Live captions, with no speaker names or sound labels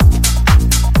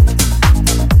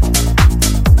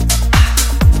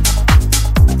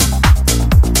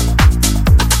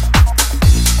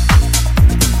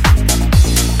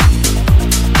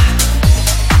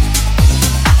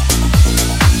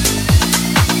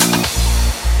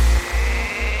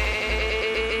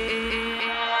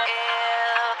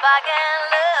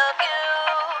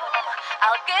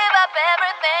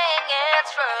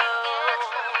it's true.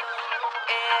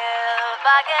 If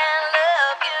I can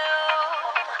love you,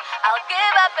 I'll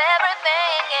give up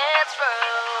everything, it's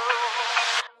true.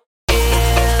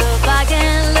 If I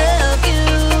can love you,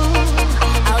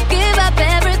 I'll give up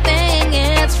everything,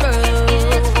 it's true.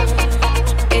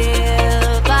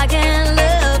 If I can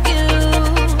love you,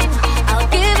 I'll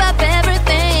give up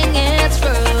everything, it's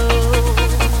true.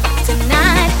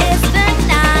 Tonight is the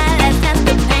night, let's dance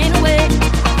the pain away.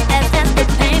 Let's dance the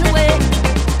pain away.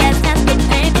 Let's dance the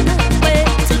pain away.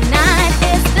 Tonight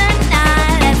is the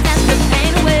night, let's dance the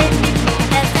pain away.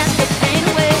 Let's dance the pain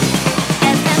away.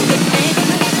 Let's dance the pain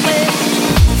away.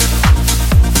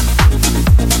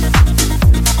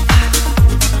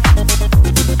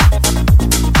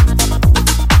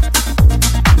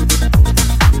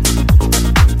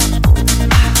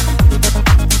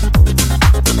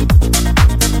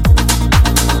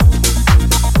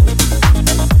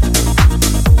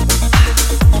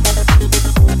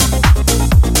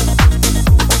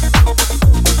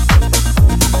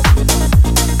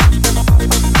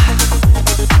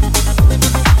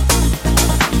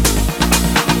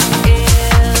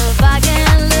 If I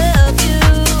can love you,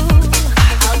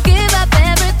 I'll give up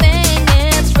everything,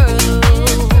 it's true.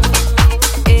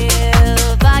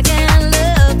 If I can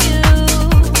love you,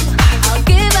 I'll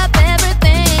give up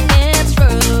everything, it's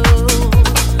true.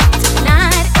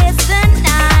 Tonight is the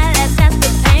night, let's dance the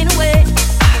pain away.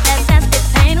 Let's dance the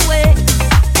pain away.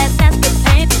 Let's dance the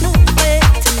pain away.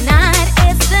 Tonight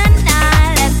is the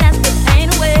night, let's dance the pain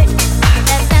away.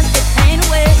 Let's dance the pain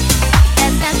away.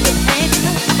 Let's dance the pain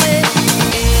away.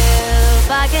 If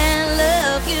I can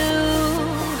love you,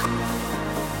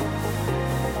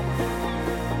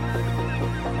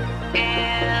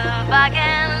 if I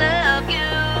can love you.